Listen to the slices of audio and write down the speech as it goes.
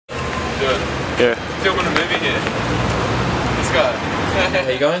do it. Yeah. Filming a movie here. This guy. How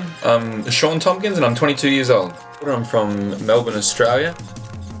you going? I'm Shaun Tompkins and I'm 22 years old. I'm from Melbourne, Australia.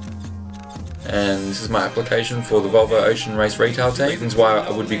 And this is my application for the Volvo Ocean Race Retail team. Reasons why I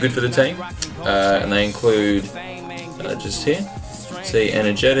would be good for the team. And they include, just here, see,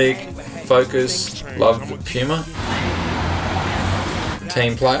 energetic, focus, love Puma,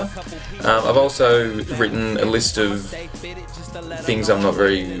 team player. I've also written a list of things I'm not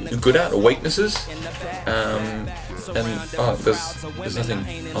very good at, or weaknesses. There's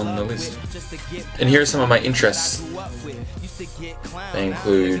nothing on the list. And here are some of my interests. They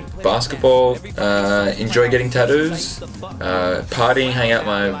include basketball, enjoy getting tattoos, partying, hang out with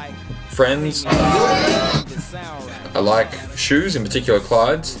my friends. I like shoes, in particular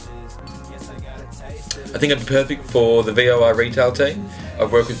Clyde's. I think I'd be perfect for the VOR retail team.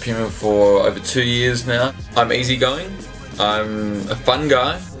 I've worked with Puma for over 2 years now. I'm easygoing, I'm a fun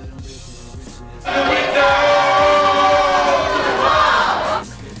guy.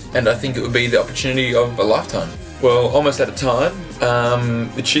 And I think it would be the opportunity of a lifetime. Well, almost out of time.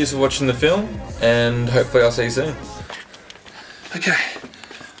 Cheers for watching the film, and hopefully I'll see you soon. Okay,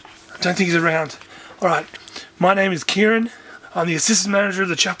 I don't think he's around. Alright, my name is Kieran. I'm the assistant manager of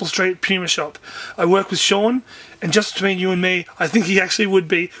the Chapel Street Puma shop. I work with Shaun, and just between you and me, I think he actually would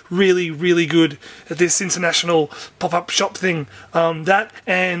be really, really good at this international pop-up shop thing. That,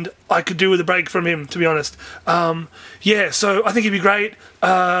 and I could do with a break from him, to be honest. Yeah, so I think he'd be great.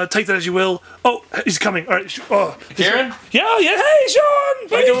 Take that as you will. Oh, he's coming. All right. Oh, Kieran? Yeah. Hey, Shaun.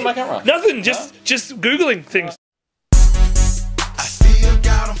 What are you doing with my camera? Nothing. Just Googling things.